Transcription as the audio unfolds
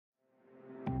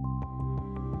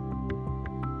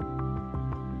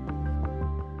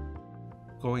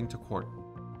going to court.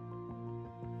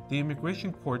 The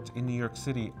immigration courts in New York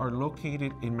City are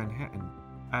located in Manhattan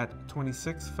at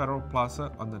 26 Federal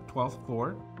Plaza on the 12th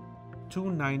floor,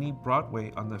 290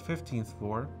 Broadway on the 15th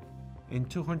floor, and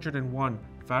 201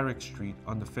 Varick Street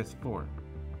on the 5th floor.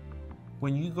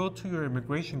 When you go to your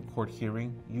immigration court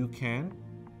hearing, you can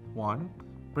 1.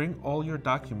 Bring all your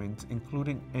documents,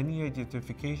 including any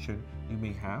identification you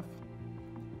may have.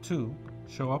 2.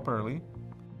 Show up early.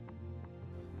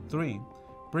 3.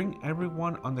 Bring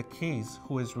everyone on the case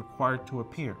who is required to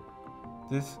appear.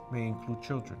 This may include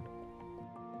children.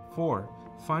 4.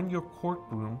 Find your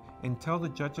courtroom and tell the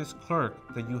judge's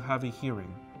clerk that you have a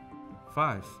hearing.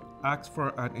 5. Ask for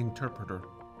an interpreter.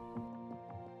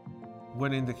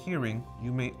 When in the hearing,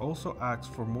 you may also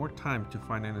ask for more time to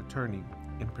find an attorney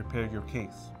and prepare your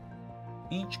case.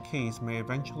 Each case may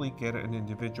eventually get an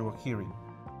individual hearing.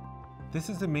 This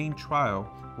is the main trial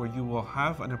where you will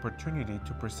have an opportunity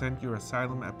to present your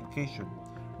asylum application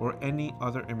or any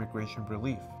other immigration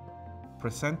relief,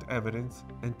 present evidence,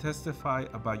 and testify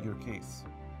about your case.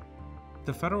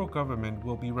 The federal government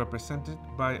will be represented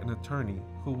by an attorney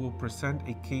who will present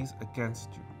a case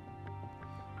against you.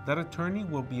 That attorney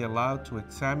will be allowed to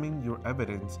examine your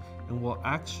evidence and will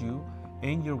ask you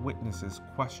and your witnesses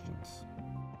questions.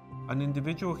 An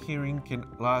individual hearing can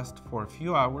last for a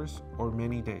few hours or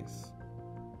many days.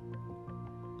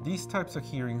 These types of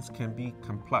hearings can be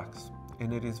complex,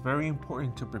 and it is very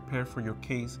important to prepare for your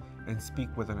case and speak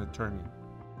with an attorney.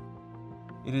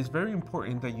 It is very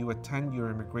important that you attend your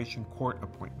immigration court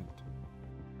appointment.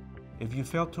 If you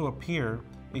fail to appear,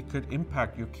 it could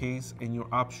impact your case and your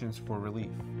options for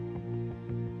relief.